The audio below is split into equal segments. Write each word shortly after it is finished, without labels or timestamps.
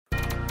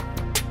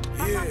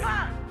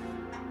Yeah.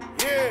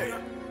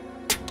 Yeah.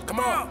 Come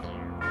on.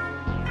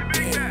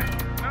 Yeah.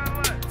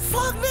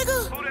 Fuck,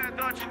 nigga.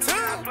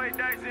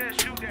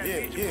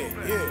 Yeah.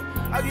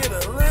 I get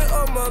a lit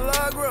on my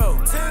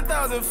logro.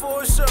 10,000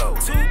 for a show,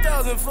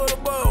 2,000 for the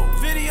bow.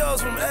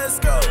 Videos from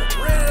ESCO.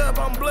 Ran it up,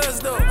 I'm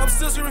blessed though. I'm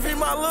still screaming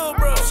my little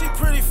bro. She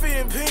pretty feet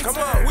and pink. Come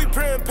on, we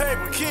praying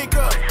paper, kink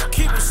up.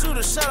 Keep a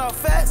shooter, shut off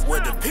fast.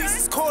 With the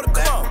pieces, quarter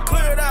come.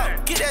 Clear it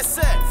out, get that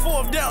set.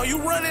 Fourth down, you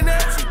running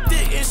that? She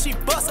thick and she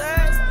bust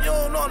ass. You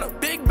don't on a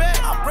big bag.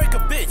 I break a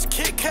bitch,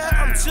 Kit Kat.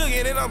 I'm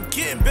jugging and I'm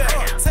getting back.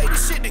 Take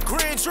this shit to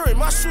grand jury.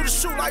 My shooter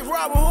shoot like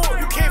Robin Hood.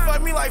 You can't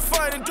fight me like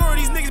Fine and Dory.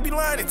 These niggas be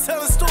lying and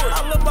telling stories.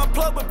 I love my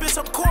plug, but bitch,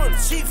 I'm corny.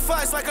 Cheap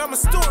fights like I'm a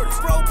stewardess.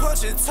 Bro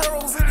punching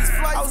turtles in these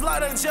flights. I was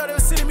locked in jail, they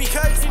was sending me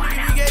kites. These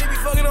niggas be gay, they be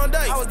fucking on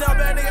dice. I was down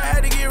bad, nigga, I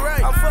had to get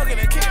right. I'm fucking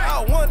and kick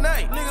out one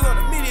night. Niggas on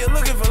the media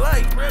looking for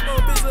light. Red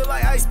bone bitch look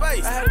like Ice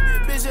Spice. I had to be a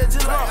bitch that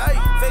just like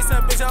Ike.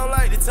 FaceTime bitch, I don't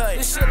like the type.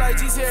 This shit like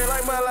GTA,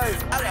 like my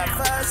life. I got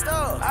 5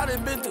 stars. I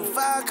done been through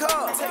 5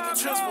 cars. Taking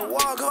trips for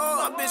walk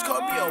hard. My bitch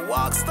called me a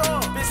walk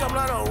star. Bitch, I'm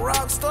not a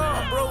rock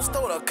star. My bro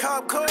stole a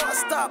cop car. I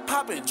stopped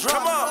popping drugs.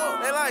 Come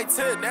on. They like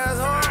 10, that's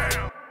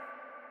hard.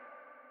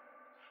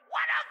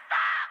 What the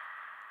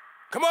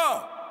fuck? Come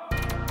on.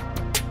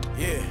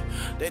 Yeah,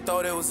 they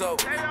thought it was over.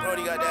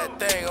 Brody got that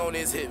thing on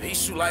his hip, he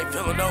shoot like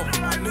Villanova.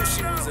 I knew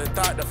she was a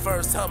thought the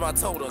first time I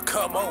told her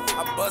come over.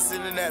 I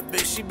busted in that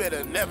bitch, she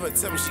better never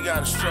tell me she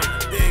got a stroke.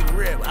 Big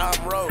rip,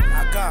 I'm rolling.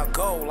 I got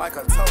gold like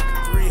a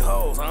token. 3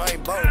 hoes, I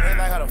ain't bold. Ain't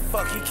like how the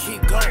fuck he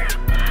keep going.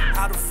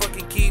 How the fuck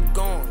he keep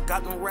going?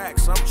 Got them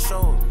racks, I'm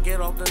sure.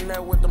 Get off the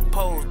net with them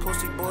poles.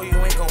 Pussy boy, you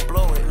ain't gon'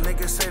 blow it.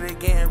 Niggas say they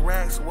getting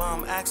racks, well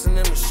I'm asking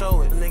them to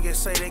show it. Niggas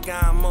say they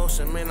got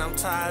emotion, man I'm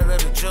tired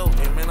of the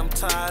joking. Man I'm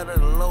tired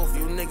of the loaf.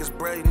 You niggas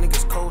brave,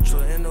 niggas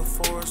culture. In the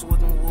forest with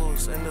them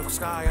wolves. In the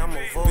sky, I'm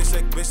a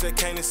vulture. Bitch that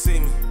came to see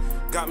me.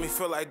 Got me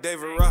feel like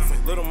David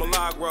Ruffin. Little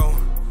Milagro.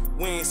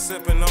 We ain't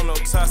sippin' on no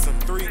tussin'.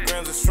 3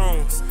 grams of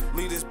shrooms.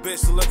 Leave this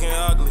bitch looking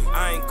ugly.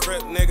 I ain't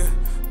crip, nigga,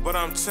 but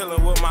I'm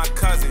chillin' with my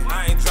cousin.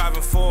 I ain't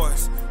driving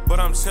Fords, but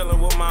I'm chillin'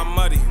 with my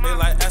muddy. They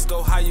like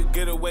ESCO, how you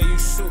get away? You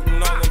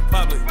shootin' all in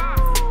public.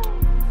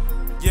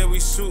 Yeah, we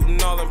shootin'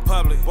 all in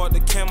public. Bought the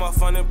cam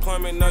off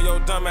unemployment. Know your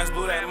dumbass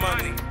blew that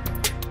money.